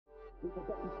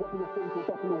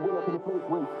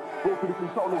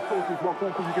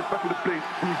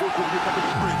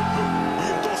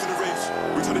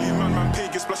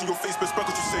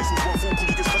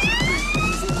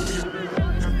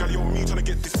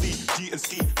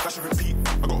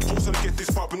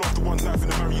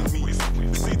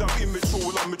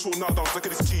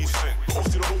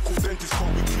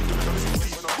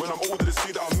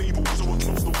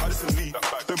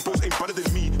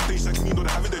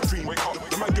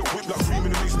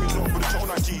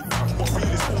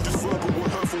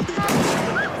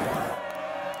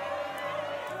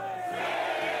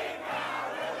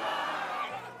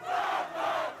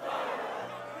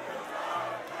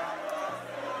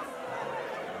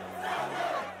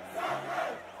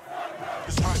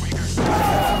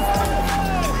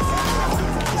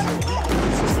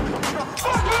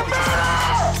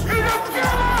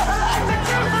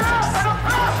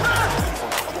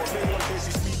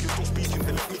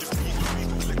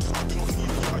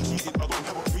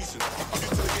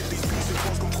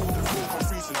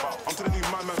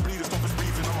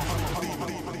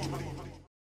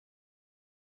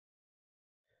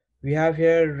We have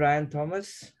here Ryan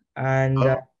Thomas, and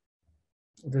Hello.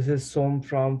 this is Som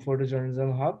from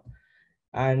Photojournalism Hub.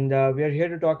 And we are here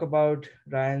to talk about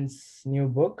Ryan's new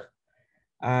book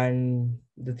and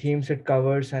the themes it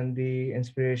covers and the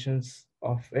inspirations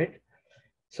of it.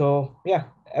 So yeah,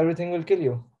 everything will kill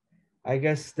you. I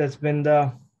guess that's been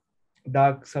the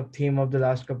dark sub-theme of the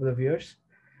last couple of years.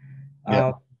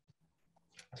 Yeah.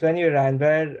 So anyway, Ryan,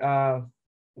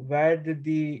 where did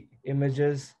the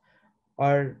images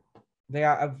or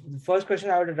the first question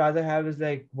I would rather have is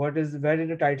like, where did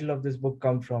the title of this book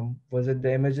come from? Was it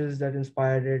the images that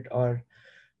inspired it, or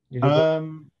did you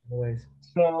go otherwise?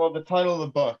 So the title of the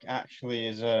book actually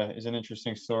is an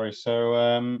interesting story. So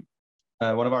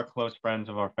one of our close friends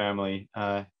of our family,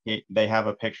 they have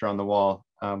a picture on the wall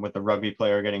with a rugby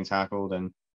player getting tackled,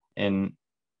 and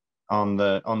on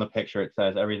the picture it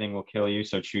says, "Everything will kill you,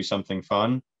 so choose something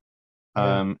fun."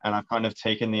 And I've kind of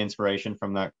taken the inspiration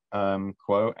from that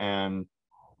quote, and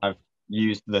I've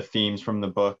used the themes from the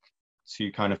book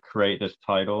to kind of create this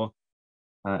title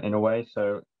in a way.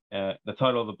 So the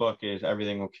title of the book is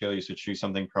 "Everything Will Kill You, so choose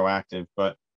something proactive."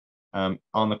 But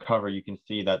on the cover, you can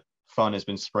see that fun has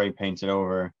been spray painted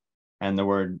over, and the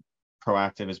word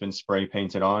proactive has been spray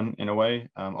painted on in a way,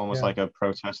 almost like a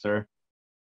protester.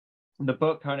 The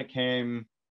book kind of came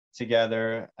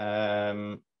together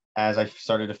as I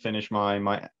started to finish my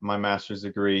master's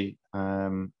degree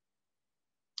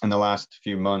in the last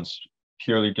few months,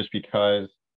 purely just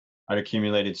because I'd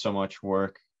accumulated so much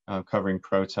work covering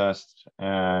protests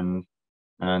and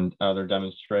other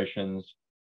demonstrations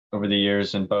over the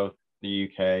years in both the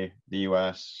UK, the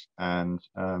US, and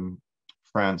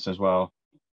France as well.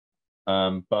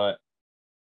 But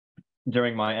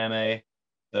during my MA,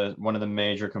 one of the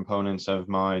major components of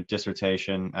my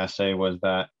dissertation essay was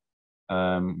that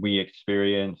we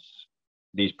experience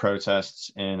these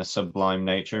protests in a sublime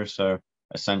nature. So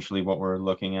essentially what we're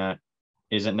looking at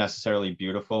isn't necessarily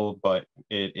beautiful, but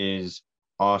it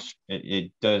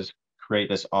does create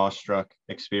this awestruck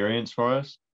experience for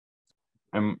us.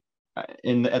 And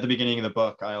at the beginning of the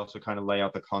book, I also kind of lay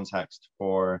out the context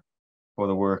for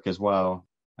the work as well.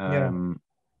 And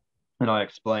I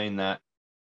explain that,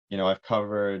 I've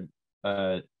covered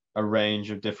a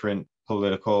range of different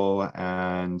political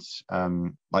and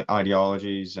like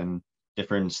ideologies and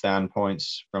different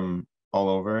standpoints from all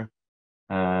over,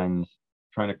 and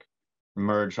trying to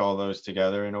merge all those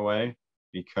together in a way,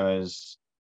 because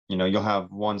you'll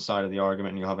have one side of the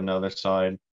argument and you'll have another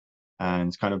side,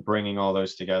 and kind of bringing all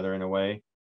those together in a way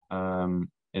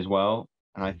as well.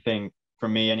 And I think for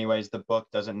me anyways, the book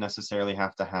doesn't necessarily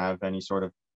have to have any sort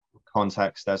of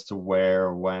context as to where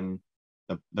or when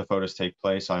the photos take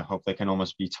place. I hope they can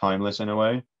almost be timeless in a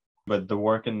way. But the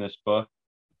work in this book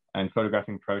and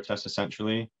photographing protests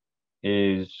essentially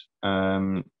is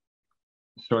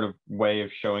sort of way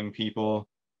of showing people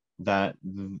that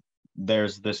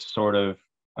there's this sort of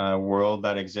world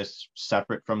that exists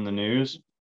separate from the news.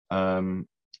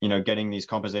 Getting these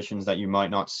compositions that you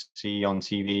might not see on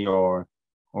TV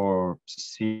or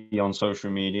see on social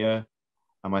media.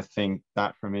 I think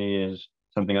that for me is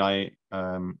something I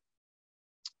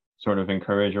sort of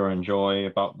encourage or enjoy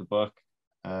about the book,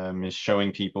 is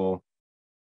showing people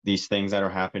these things that are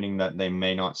happening that they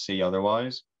may not see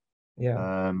otherwise.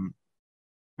 And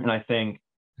I think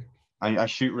I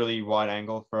shoot really wide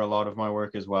angle for a lot of my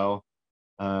work as well.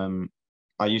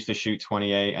 I used to shoot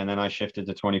 28 and then I shifted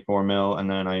to 24 mil, and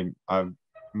then I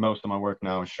most of my work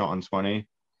now is shot on 20.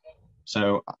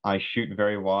 So I shoot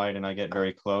very wide and I get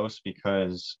very close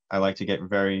because I like to get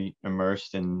very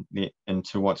immersed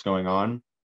into what's going on.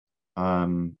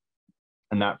 And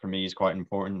that for me is quite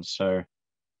important. So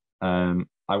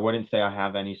I wouldn't say I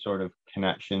have any sort of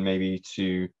connection maybe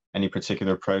to any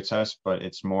particular protest, but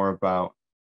it's more about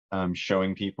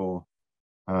showing people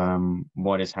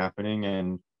what is happening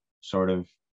and sort of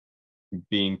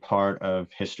being part of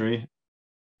history,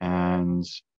 and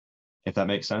if that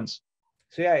makes sense.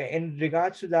 So yeah, in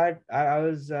regards to that, I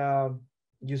was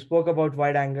you spoke about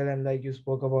wide angle and like you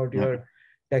spoke about Yeah. your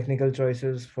technical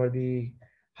choices for the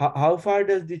how far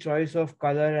does the choice of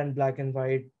color and black and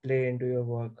white play into your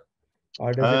work,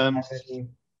 or does it Um, have any?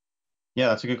 yeah,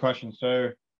 that's a good question.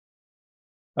 So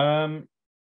um,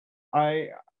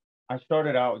 I I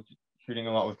started out shooting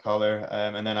a lot with color,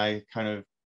 and then I kind of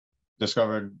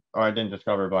discovered, or I didn't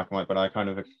discover black and white, but I kind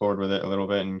of explored with it a little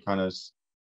bit and kind of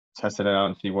tested it out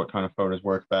and see what kind of photos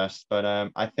work best. But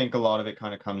I think a lot of it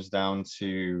kind of comes down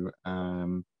to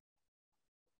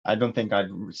I don't think I'd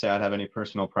say I'd have any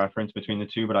personal preference between the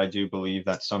two, but I do believe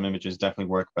that some images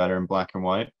definitely work better in black and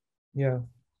white. Yeah,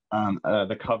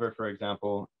 The cover, for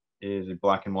example, is a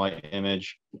black and white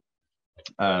image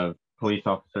of police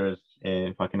officers.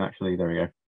 If I can actually, there we go.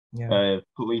 yeah,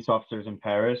 Police officers in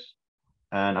Paris,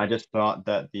 and I just thought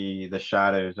that the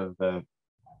shadows of the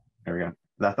there we go.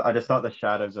 I just thought the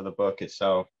shadows of the book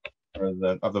itself, or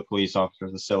the of the police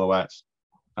officers, the silhouettes,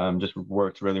 just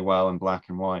worked really well in black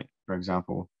and white, for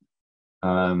example.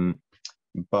 Um,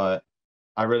 but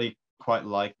I really quite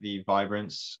like the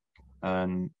vibrance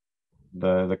and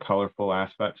the colorful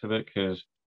aspects of it because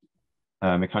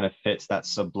it kind of fits that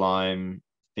sublime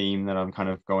theme that I'm kind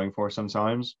of going for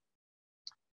sometimes.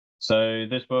 So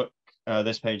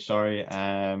this page, sorry,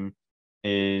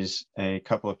 is a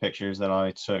couple of pictures that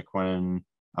I took when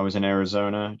I was in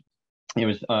Arizona. It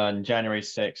was on January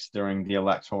 6th during the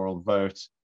electoral vote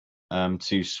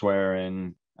to swear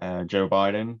in Joe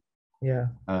Biden. yeah,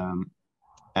 Um,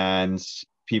 and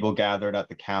people gathered at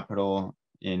the Capitol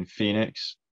in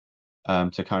Phoenix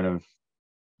to kind of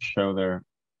show their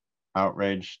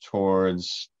outrage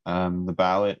towards the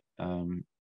ballot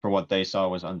for what they saw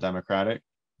was undemocratic.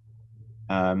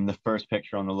 The first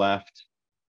picture on the left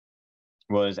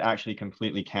was actually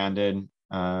completely candid.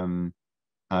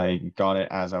 I got it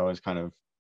as I was kind of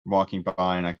walking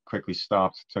by, and I quickly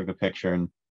stopped, took the picture,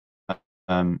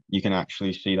 and you can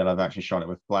actually see that I've actually shot it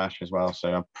with flash as well.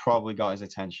 So I probably got his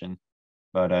attention.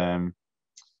 But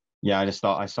yeah, I just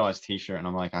thought I saw his T-shirt, and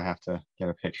I'm like, I have to get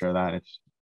a picture of that. It's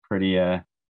pretty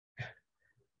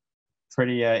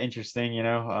pretty interesting, you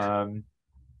know.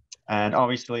 And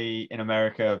obviously in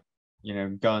America, you know,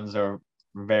 guns are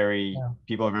very yeah,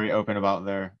 people are very open about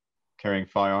their carrying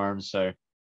firearms. So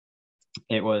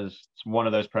it was one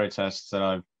of those protests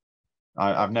that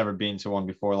I've never been to one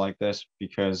before like this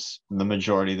because the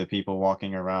majority of the people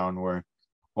walking around were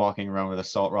walking around with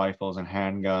assault rifles and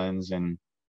handguns and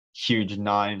huge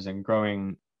knives and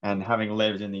growing and having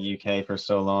lived in the UK for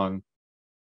so long,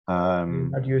 you're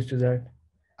um, not used to that.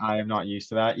 I am not used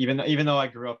to that. Even though I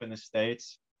grew up in the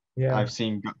States, Yeah, I've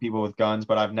seen people with guns,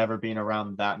 but I've never been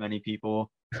around that many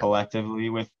people collectively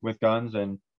with guns,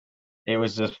 and it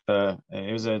was just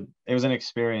it was an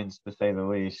experience to say the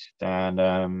least.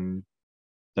 And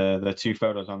the two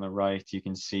photos on the right, you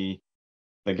can see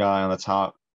the guy on the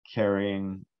top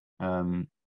carrying an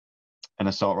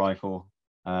assault rifle,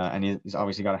 and he's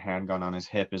obviously got a handgun on his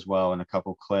hip as well, and a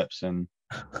couple clips. And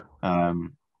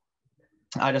um,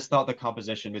 I just thought the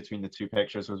composition between the two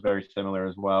pictures was very similar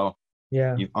as well.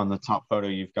 yeah, You on the top photo,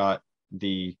 you've got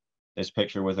this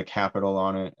picture with a capital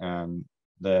on it and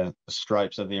the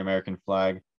stripes of the American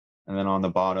flag, and then on the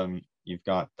bottom you've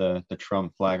got the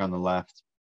Trump flag on the left.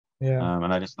 yeah,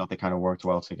 And I just thought they kind of worked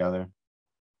well together.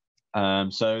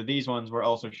 So these ones were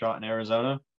also shot in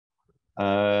Arizona.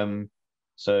 Um,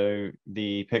 so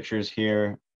the pictures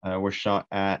here were shot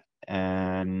at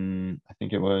an I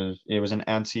think it was an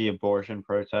anti-abortion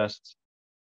protest,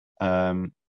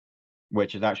 um,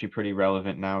 which is actually pretty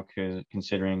relevant now because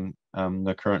considering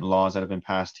the current laws that have been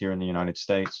passed here in the United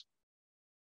States.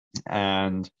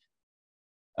 And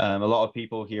a lot of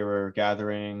people here were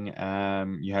gathering.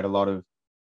 You had a lot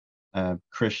of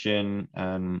Christian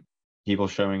people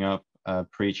showing up,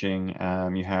 preaching.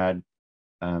 You had,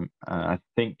 I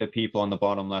think the people on the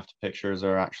bottom left pictures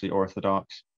are actually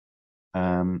Orthodox.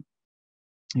 Um,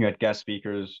 you had guest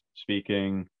speakers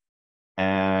speaking,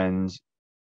 and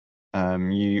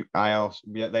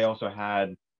they also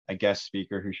had a guest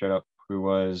speaker who showed up who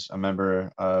was a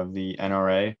member of the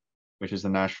NRA, which is the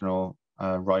National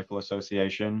Rifle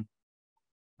Association,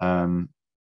 um,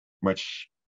 which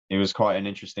it was quite an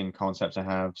interesting concept to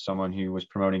have someone who was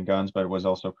promoting guns but was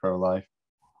also pro-life.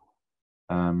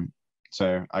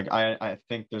 So I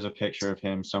think there's a picture of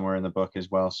him somewhere in the book as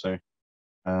well. So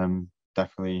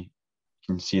definitely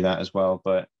can see that as well.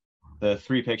 But the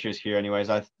three pictures here, anyways,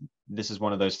 this is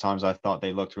one of those times I thought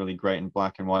they looked really great in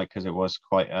black and white because it was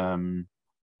quite a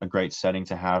great setting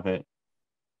to have it.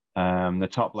 The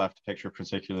top left picture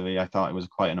particularly, I thought it was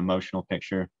quite an emotional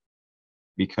picture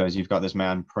because you've got this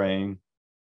man praying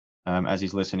as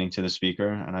he's listening to the speaker,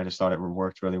 and I just thought it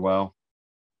worked really well.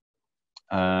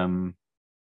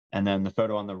 And then the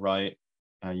photo on the right,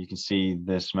 you can see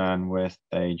this man with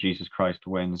a Jesus Christ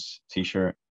Wins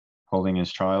t-shirt holding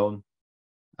his child.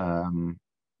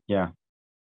 Yeah.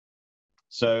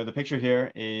 So the picture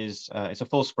here is, it's a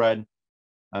full spread.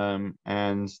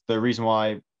 And the reason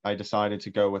why I decided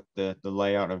to go with the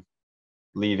layout of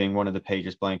leaving one of the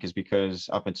pages blank is because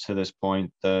up until this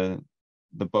point, the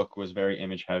book was very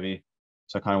image heavy.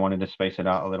 So I kind of wanted to space it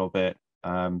out a little bit.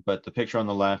 But the picture on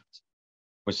the left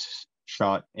was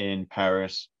shot in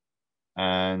Paris,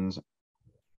 and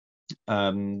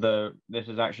this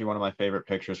is actually one of my favorite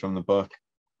pictures from the book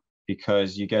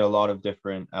because you get a lot of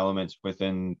different elements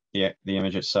within the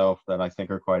image itself that I think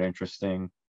are quite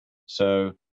interesting.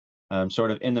 So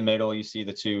sort of in the middle, you see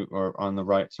the two, or on the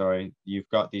right, sorry, you've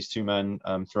got these two men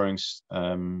throwing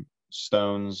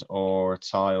stones or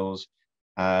tiles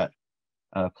at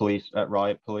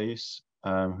riot police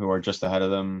who are just ahead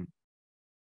of them,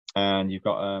 and you've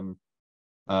got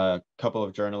a couple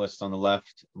of journalists on the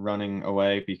left running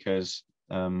away because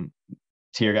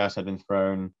tear gas had been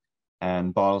thrown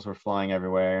and bottles were flying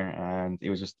everywhere, and it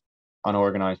was just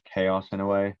unorganized chaos in a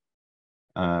way.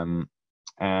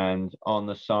 And on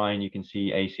the sign, you can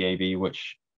see ACAB,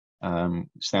 which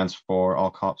stands for All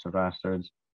Cops Are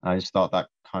Bastards. I just thought that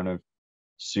kind of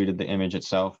suited the image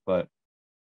itself. But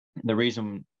the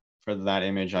reason for that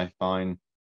image, I find,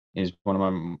 is one of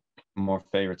my more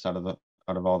favorites out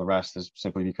of all the rest, is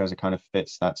simply because it kind of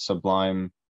fits that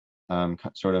sublime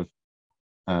sort of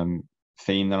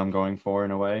theme that I'm going for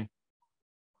in a way.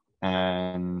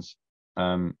 And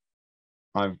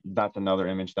that's another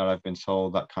image that I've been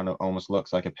told that kind of almost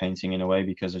looks like a painting in a way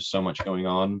because there's so much going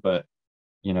on, but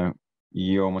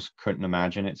you almost couldn't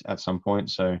imagine it at some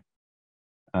point. So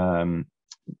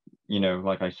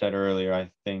like I said earlier,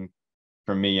 I think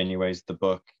for me anyways, the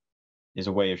book is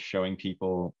a way of showing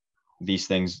people these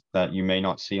things that you may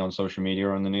not see on social media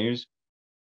or on the news.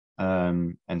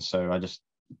 And so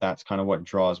that's kind of what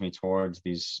draws me towards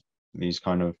these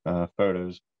kind of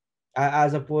photos.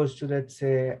 As opposed to, let's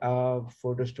say, a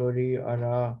photo story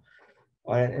or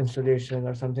an installation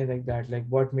or something like that. Like,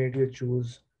 what made you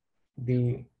choose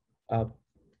the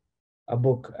a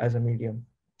book as a medium?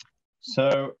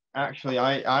 So actually,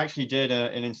 I actually did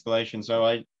an installation. So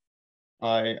I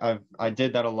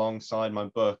did that alongside my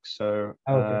book. So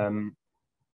Okay.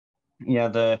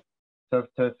 so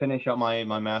to finish up my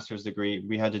master's degree,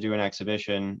 we had to do an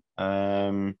exhibition,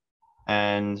 and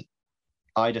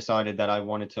I decided that I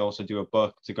wanted to also do a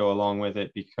book to go along with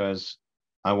it because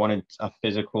I wanted a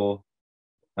physical,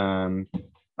 I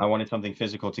wanted something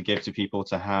physical to give to people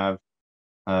to have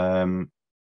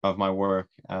of my work,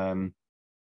 and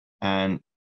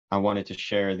I wanted to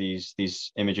share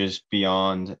these images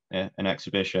beyond an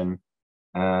exhibition.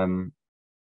 And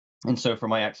so for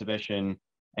my exhibition,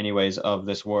 anyways, of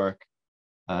this work,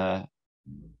 I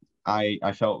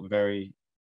felt very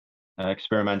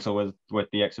experimental with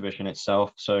the exhibition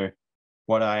itself. So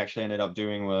what I actually ended up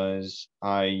doing was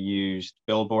I used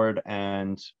billboard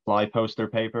and fly poster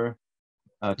paper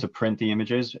to print the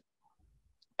images.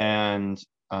 And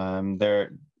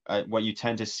what you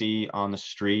tend to see on the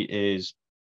street is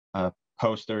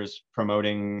posters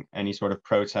promoting any sort of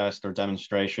protest or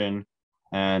demonstration,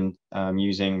 and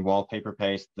using wallpaper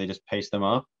paste, they just paste them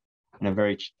up in a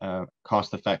very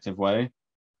cost-effective way.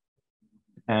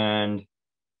 And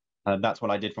that's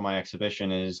what I did for my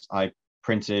exhibition. Is I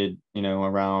printed,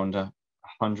 around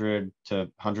 100 to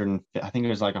 100, I think it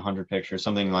was like 100 pictures,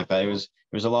 something like that. It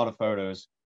was a lot of photos,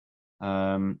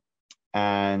 and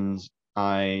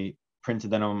I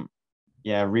printed them on,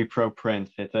 Repro Print.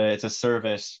 It's a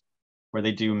service where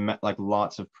they do like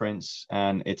lots of prints,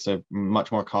 and it's a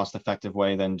much more cost-effective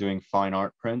way than doing fine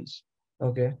art prints.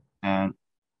 Okay. And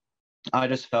I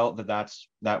just felt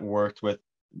that worked with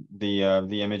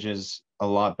the images a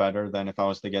lot better than if I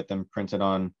was to get them printed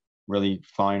on really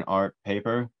fine art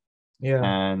paper. Yeah.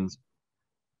 And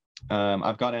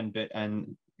I've got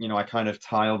I kind of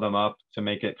tile them up to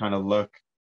make it kind of look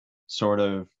sort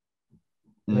of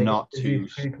Like not a busy too.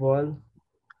 street wall.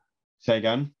 Say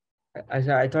again?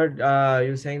 I thought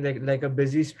you were saying like a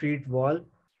busy street wall.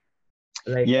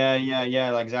 Like, Yeah,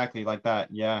 exactly like that.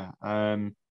 Yeah.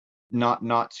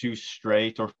 Not too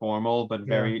straight or formal, but yeah,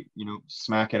 very,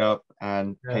 smack it up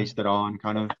and yeah, paste it on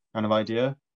kind of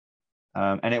idea.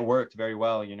 And it worked very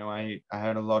well. I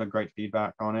had a lot of great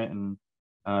feedback on it, and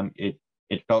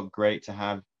it felt great to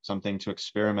have something to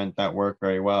experiment that worked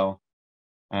very well.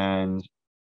 And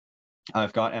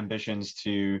I've got ambitions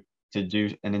to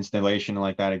do an installation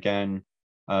like that again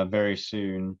very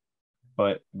soon.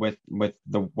 But with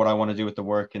the what I want to do with the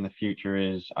work in the future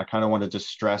is I kind of want to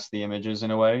distress the images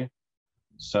in a way.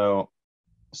 So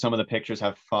some of the pictures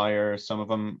have fire, some of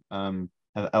them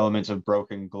have elements of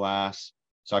broken glass.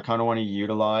 So I kind of want to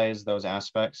utilize those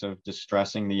aspects of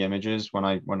distressing the images if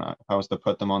I was to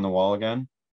put them on the wall again,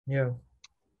 yeah,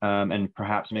 and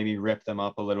perhaps maybe rip them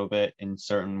up a little bit in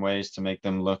certain ways to make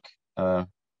them look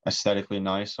aesthetically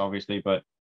nice, obviously, but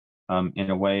in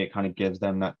a way it kind of gives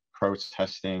them that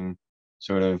protesting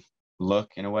sort of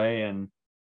look in a way. And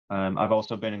I've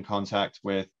also been in contact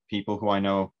with people who I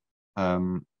know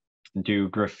do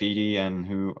graffiti and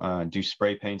who do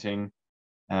spray painting,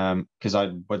 because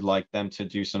I would like them to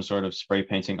do some sort of spray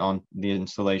painting on the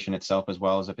installation itself as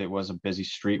well as if it was a busy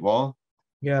street wall.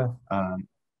 yeah. Um,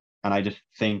 and I just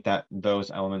think that those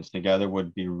elements together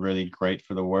would be really great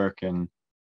for the work, and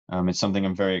it's something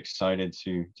I'm very excited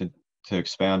to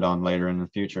expand on later in the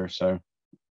future. So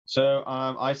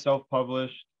I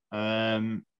self-published.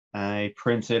 I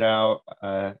printed out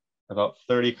about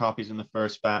 30 copies in the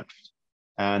first batch,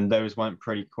 and those went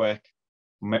pretty quick,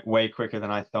 way quicker than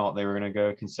I thought they were going to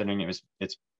go, considering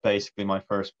it's basically my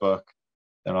first book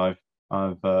that I've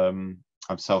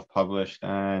self-published,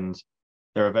 and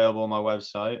they're available on my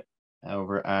website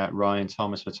over at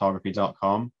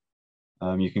ryanthomasphotography.com.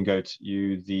 You can go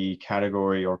to the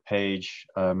category or page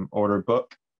order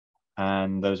book,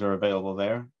 and those are available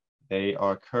there. They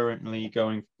are currently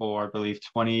going for, I believe,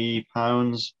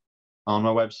 £20 on my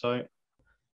website.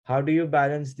 How do you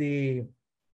balance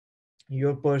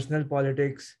your personal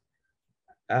politics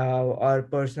or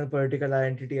personal political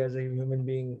identity as a human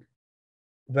being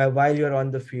while you're on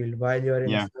the field, while you're in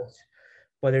Yeah, such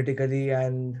politically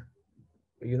and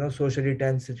socially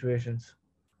tense situations?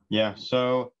 yeah.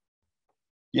 So,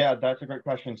 yeah, that's a great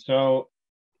question. So,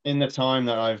 in the time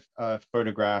that I've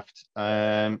photographed,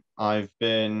 I've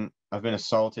been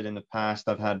assaulted in the past.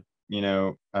 I've had,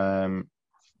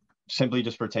 simply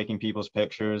just for taking people's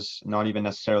pictures, not even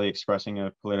necessarily expressing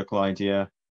a political idea.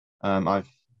 Um, I've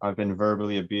I've been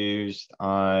verbally abused.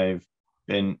 I've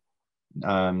been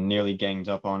nearly ganged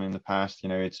up on in the past.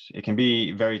 It can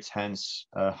be very tense,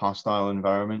 hostile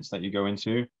environments that you go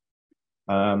into.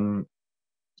 Um,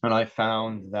 and I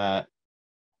found that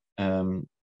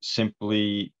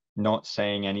simply not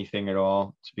saying anything at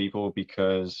all to people,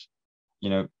 because you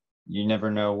know you never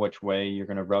know which way you're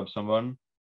going to rub someone.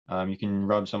 You can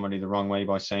rub somebody the wrong way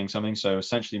by saying something. So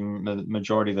essentially, the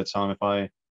majority of the time, if I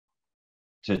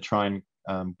to try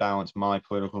and balance my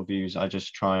political views, I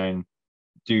just try and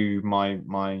do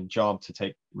my job to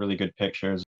take really good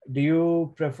pictures. Do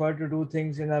you prefer to do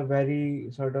things in a very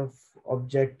sort of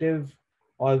objective,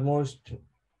 almost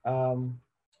um,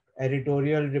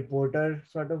 editorial reporter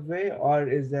sort of way, or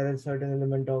is there a certain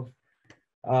element of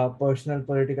personal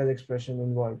political expression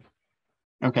involved?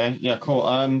 Okay, yeah,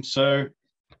 cool. So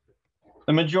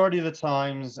the majority of the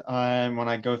times, when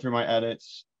I go through my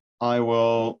edits, I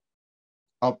will,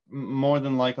 I'll more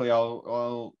than likely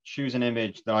I'll choose an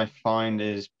image that I find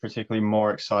is particularly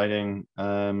more exciting.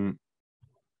 I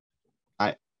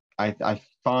I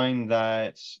find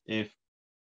that if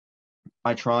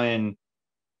I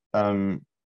um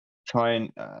try and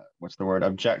what's the word,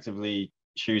 objectively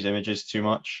choose images too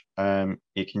much,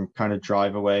 it can kind of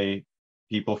drive away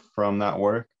people from that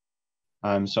work.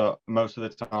 So most of the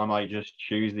time, I just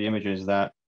choose the images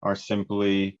that are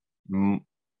simply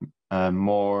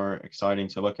more exciting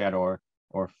to look at, or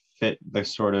fit the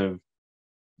sort of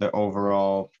the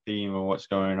overall theme of what's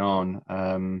going on.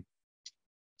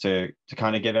 To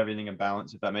kind of give everything a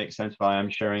balance, if that makes sense. If I am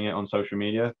sharing it on social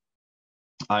media,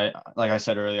 like I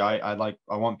said earlier, I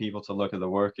want people to look at the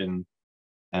work and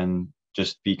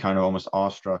just be kind of almost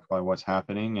awestruck by what's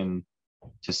happening, and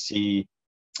to see.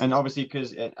 And obviously,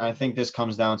 because I think this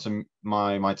comes down to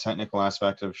my technical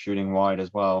aspect of shooting wide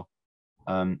as well.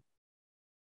 Um,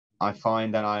 I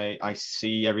find that I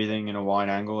see everything in a wide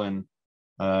angle, and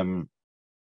um,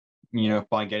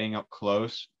 by getting up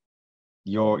close,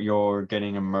 you're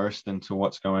getting immersed into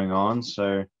what's going on.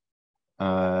 So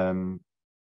um,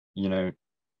 you know,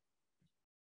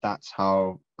 that's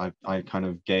how I kind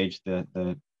of gauge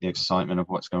the excitement of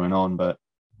what's going on. But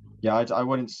yeah, I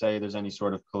wouldn't say there's any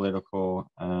sort of political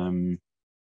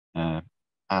uh,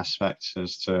 aspects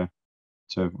as to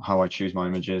how I choose my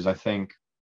images. I think,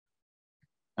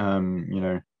 you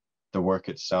know, the work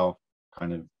itself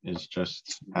kind of is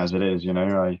just as it is, you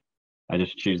know. I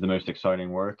just choose the most exciting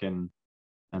work and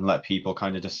let people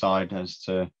kind of decide as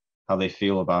to how they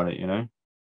feel about it, you know.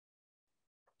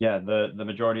 Yeah, the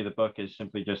majority of the book is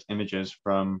simply just images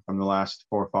from the last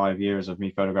 4 or 5 years of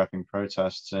me photographing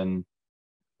protests, and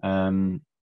um,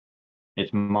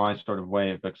 it's my sort of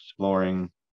way of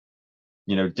exploring,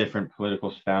 you know, different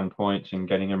political standpoints and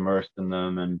getting immersed in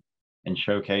them, and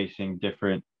showcasing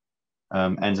different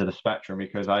ends of the spectrum,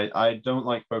 because I don't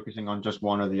like focusing on just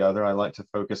one or the other. I like to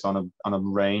focus on a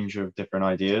range of different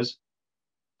ideas,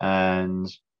 and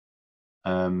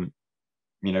um,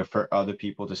 you know, for other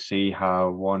people to see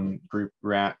how one group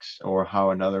reacts or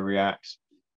how another reacts,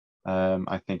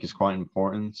 I think is quite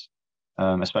important,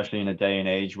 especially in a day and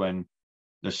age when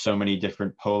there's so many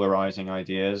different polarizing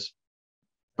ideas.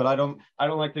 But I don't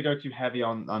like to go too heavy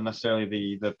on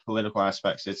necessarily the political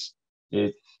aspects. It's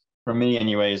for me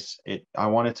anyways, I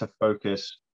wanted to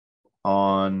focus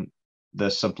on the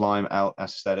sublime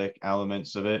aesthetic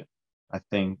elements of it. I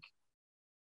think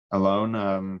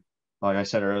alone, like I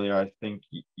said earlier, I think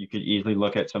you could easily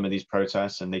look at some of these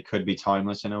protests and they could be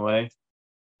timeless in a way,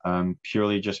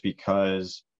 purely just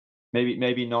because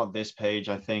maybe not this page.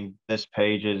 I think this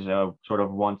page is a sort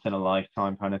of once in a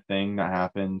lifetime kind of thing that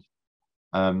happened.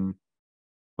 Um,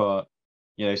 but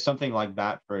you know, something like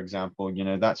that, for example, you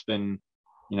know, that's been,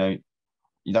 you know,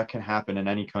 that can happen in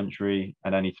any country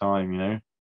at any time, you know.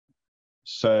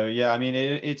 So yeah, I mean,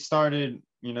 it started,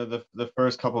 you know, the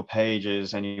first couple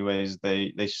pages, anyways.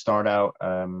 They start out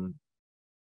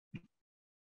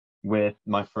with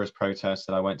my first protest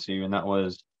that I went to, and that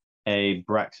was a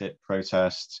Brexit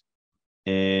protest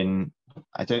in.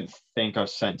 I don't think I've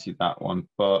sent you that one,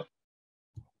 but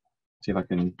see if I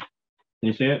can. Can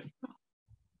you see it?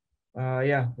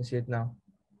 Yeah, I see it now.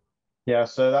 Yeah,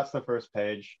 so that's the first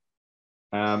page,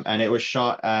 and it was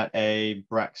shot at a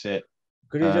Brexit.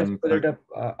 Could you just pull it up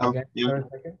Oh, again yeah, for a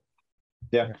second?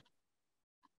 yeah. Yeah,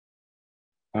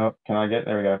 Oh, can I get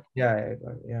there? We go.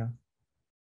 yeah.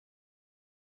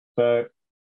 So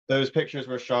those pictures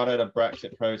were shot at a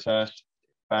Brexit protest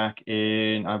back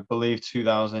in, I believe,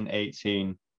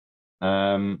 2018.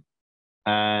 Um,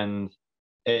 and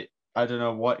I don't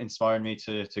know what inspired me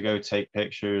to go take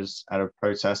pictures at a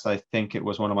protest. I think it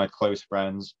was one of my close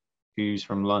friends who's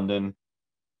from London.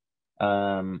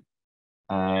 Um,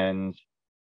 and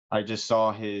I just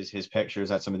saw his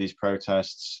pictures at some of these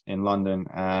protests in London,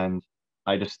 and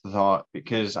I just thought,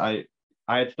 because I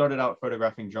had started out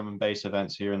photographing drum and bass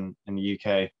events here in the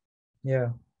UK.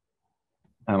 Yeah.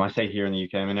 I say here in the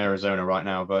UK, I'm in Arizona right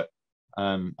now, but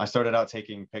I started out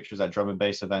taking pictures at drum and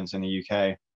bass events in the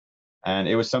UK, and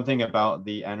it was something about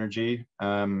the energy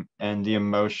and the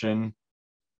emotion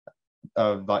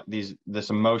of like this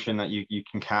emotion that you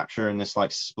can capture in this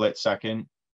like split second,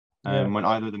 Yeah. when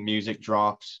either the music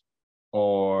drops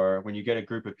or when you get a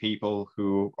group of people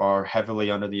who are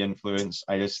heavily under the influence.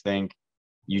 I just think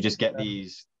you just get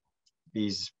these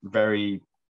very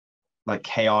like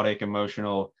chaotic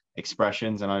emotional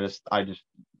expressions, and I just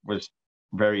was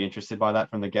very interested by that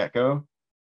from the get-go.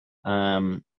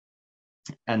 um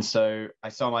and so I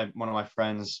saw one of my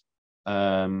friends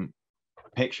um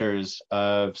pictures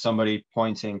of somebody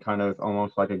pointing kind of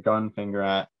almost like a gun finger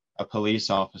at a police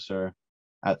officer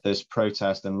at this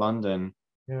protest in London,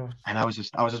 Yeah. and I was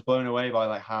just blown away by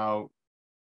like how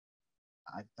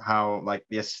like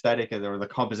the aesthetic of or the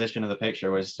composition of the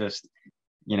picture was just,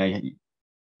 you know,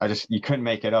 you couldn't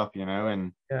make it up, you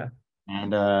know. Yeah.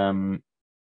 And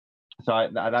so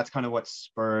that's kind of what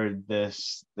spurred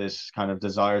this kind of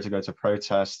desire to go to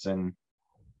protests and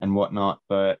whatnot.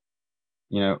 But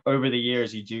you know, over the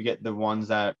years, you do get the ones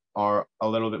that are a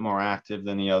little bit more active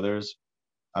than the others,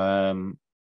 and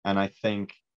I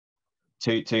think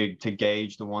to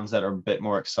gauge the ones that are a bit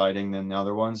more exciting than the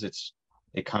other ones,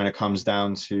 it kind of comes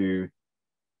down to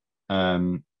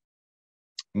um,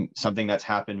 something that's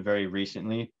happened very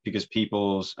recently, because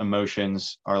people's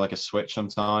emotions are like a switch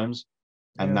sometimes,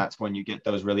 and Yeah. that's when you get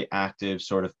those really active,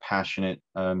 sort of passionate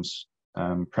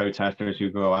protesters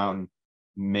who go out and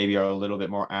maybe are a little bit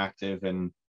more active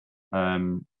and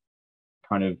um,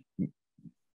 kind of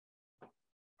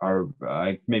are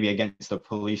maybe against the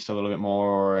police a little bit more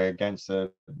or against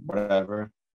the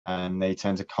whatever, and they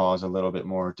tend to cause a little bit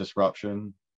more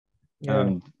disruption. Yeah.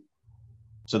 Um,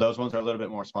 so those ones are a little bit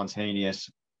more spontaneous.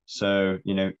 So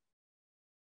you know,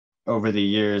 over the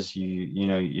years,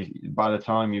 by the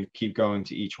time you keep going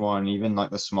to each one, even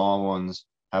like the small ones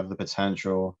have the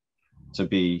potential to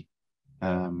be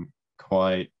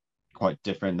quite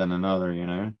different than another. You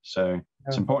know, so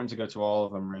it's important to go to all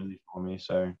of them really for me.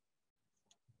 So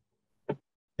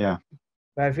yeah.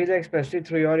 But I feel like especially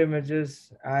through your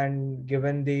images and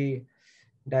given the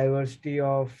diversity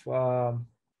of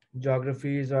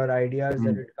geographies or ideas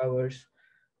that Mm. it covers,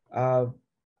 uh,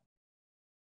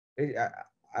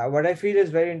 what I feel is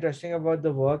very interesting about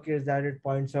the work is that it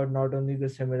points out not only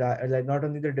the not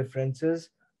only the differences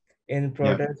in Yeah.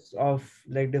 protests of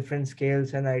like different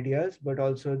scales and ideas, but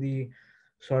also the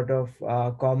sort of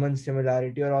common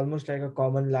similarity or almost like a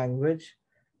common language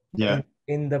Yeah.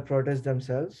 in the protests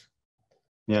themselves.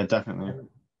 Yeah, definitely.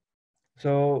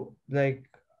 So, like,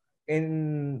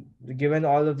 in given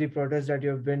all of the protests that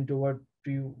you've been to,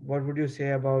 what would you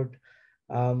say about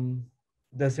um,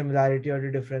 the similarity or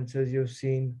the differences you've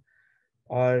seen,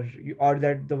 or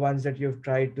that the ones that you've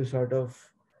tried to sort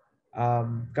of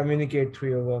communicate through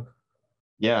your work?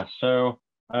 Yeah. So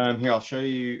here I'll show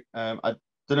you. I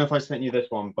don't know if I sent you this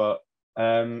one, but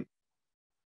um,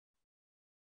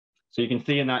 so you can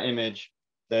see in that image,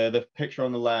 the picture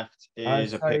on the left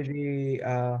is a Sorry,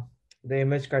 picture. the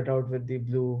image cut out with the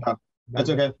blue Oh, that's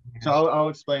background. okay. So I'll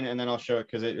explain it and then I'll show it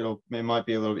because it might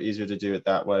be a little bit easier to do it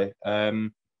that way.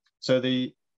 So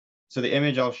the so the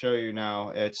image I'll show you now,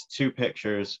 it's two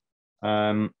pictures.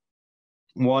 Um,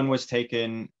 one was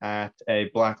taken at a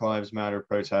Black Lives Matter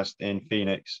protest in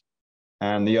Phoenix,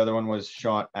 and the other one was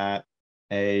shot at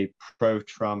a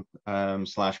pro-Trump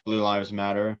slash Blue Lives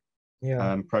Matter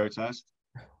Yeah, protest.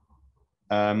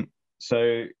 Um,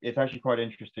 so it's actually quite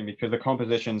interesting because the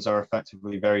compositions are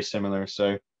effectively very similar.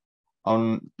 So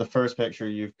on the first picture,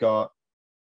 you've got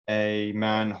a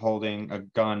man holding a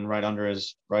gun right under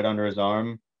his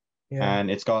arm, yeah,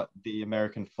 and it's got the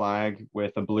American flag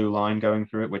with a blue line going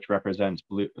through it, which represents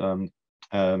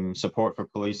support for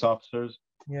police officers.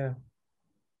 yeah,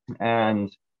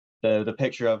 And the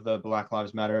picture of the Black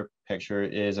Lives Matter picture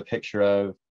is a picture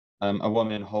of a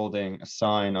woman holding a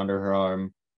sign under her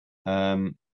arm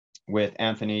um, with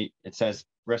Anthony. It says,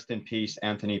 "Rest in peace,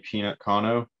 Anthony Peanut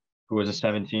Cano," who was a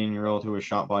 17-year-old who was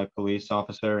shot by a police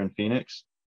officer in Phoenix.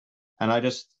 And I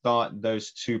just thought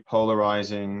those two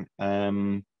polarizing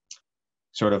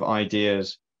sort of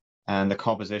ideas and the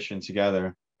composition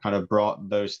together kind of brought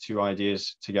those two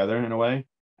ideas together in a way.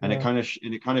 And yeah,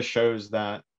 it kind of shows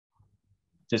that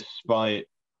despite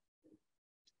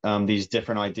these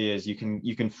different ideas, you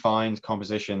can find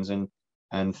compositions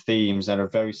and themes that are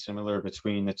very similar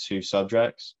between the two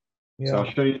subjects. So yeah,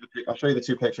 I'll show you the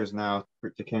two pictures now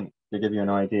to give you an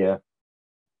idea.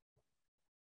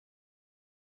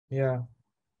 yeah.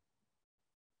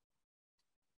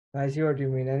 I see what you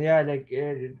mean, and yeah,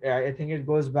 I think it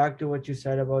goes back to what you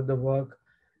said about the work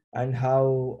and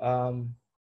how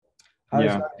it's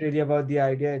Yeah, not really about the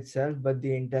idea itself, but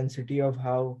the intensity of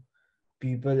how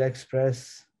people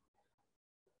express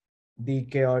the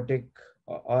chaotic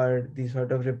or the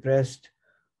sort of repressed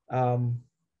um,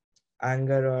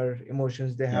 anger or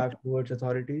emotions they yeah, have towards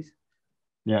authorities.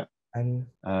 yeah. And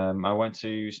I went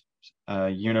to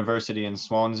university in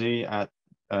Swansea at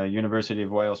University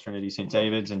of Wales, Trinity St.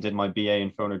 David's, and did my BA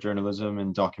in photojournalism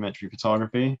and documentary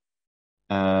photography.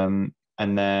 And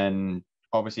then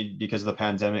obviously because the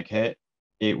pandemic hit,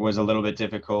 it was a little bit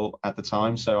difficult at the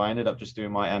time. So I ended up just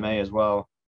doing my MA as well,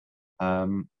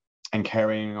 and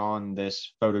carrying on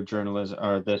this photojournalism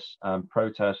or this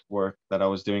protest work that I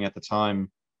was doing at the time.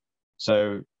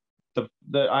 So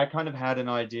the I kind of had an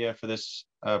idea for this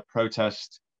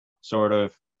protest sort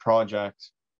of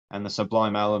project and the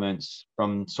sublime elements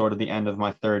from sort of the end of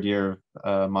my third year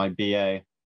of my BA,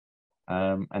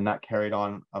 and that carried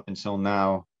on up until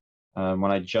now,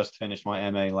 when I just finished my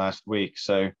MA last week.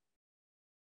 So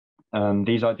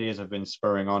these ideas have been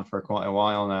spurring on for quite a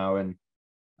while now, and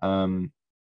um,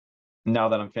 now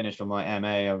that I'm finished with my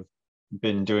MA, I've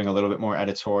been doing a little bit more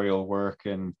editorial work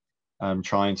and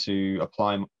trying to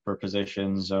apply for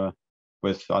positions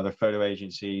with either photo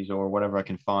agencies or whatever I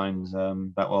can find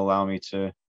that will allow me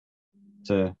to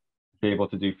be able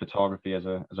to do photography as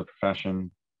a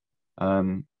profession.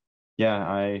 Um,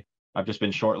 yeah, I've just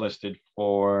been shortlisted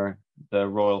for the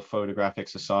Royal Photographic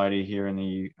Society here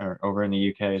in or over in the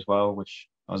UK as well, which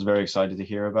I was very excited to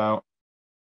hear about.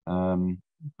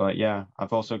 But yeah,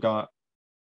 I've also got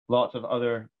lots of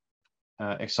other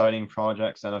exciting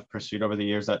projects that I've pursued over the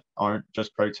years that aren't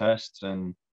just protests.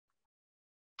 And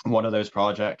one of those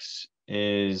projects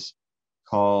is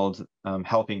called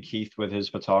Helping Keith with His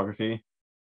Photography.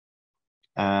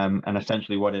 And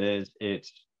essentially what it is,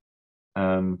 it's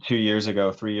 2 years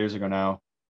ago, 3 years ago now,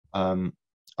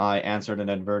 I answered an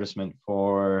advertisement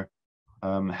for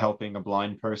helping a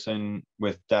blind person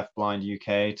with Deaf Blind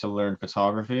UK to learn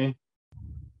photography.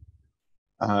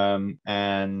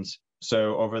 And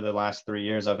so over the last 3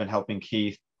 years, I've been helping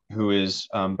Keith, who is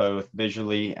both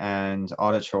visually and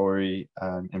auditory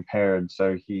impaired.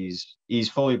 So he's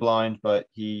fully blind, but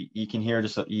he can hear,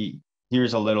 just he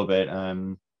hears a little bit.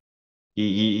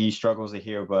 He struggles to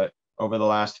hear, but over the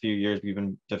last few years, we've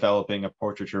been developing a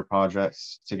portraiture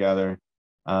projects together,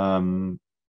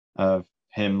 of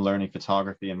him learning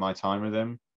photography and my time with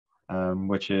him,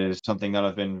 which is something that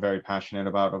I've been very passionate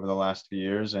about over the last few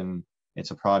years. And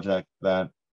it's a project that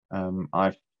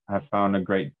I've found a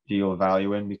great deal of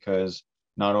value in, because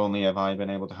not only have I been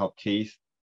able to help Keith,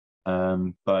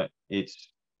 but it's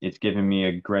given me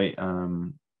a great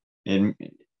it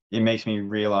it makes me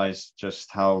realize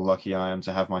just how lucky I am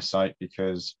to have my sight,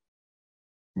 because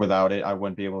without it, I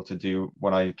wouldn't be able to do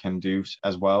what I can do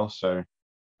as well. So,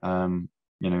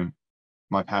 you know,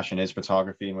 my passion is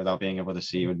photography, and without being able to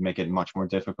see, it would make it much more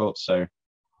difficult. So,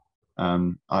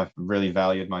 I've really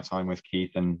valued my time with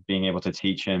Keith and being able to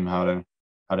teach him how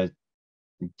to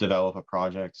develop a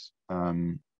project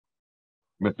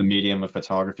with the medium of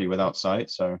photography without sight.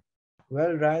 So,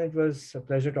 Well, Ryan, it was a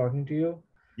pleasure talking to you.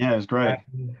 yeah, it was great.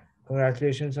 And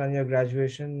congratulations on your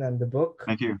graduation and the book.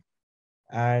 Thank you.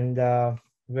 And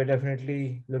we're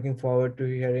definitely looking forward to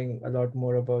hearing a lot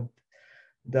more about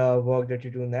the work that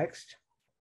you do next.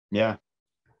 Yeah,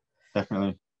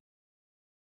 definitely.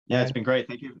 Yeah, it's been great.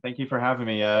 Thank you for having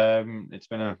me. It's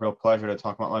been a real pleasure to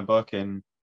talk about my book and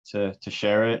to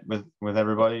share it with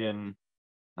everybody. And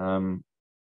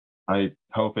I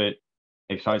hope it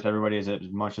excites everybody as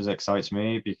much as it excites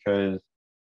me, because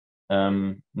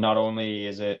not only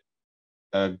is it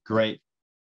a great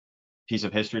piece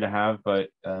of history to have, but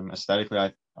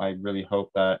aesthetically, I really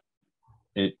hope that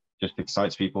it just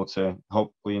excites people to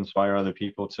hopefully inspire other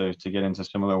people to get into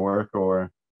similar work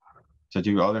or to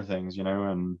do other things, you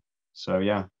know. And so,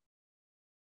 yeah.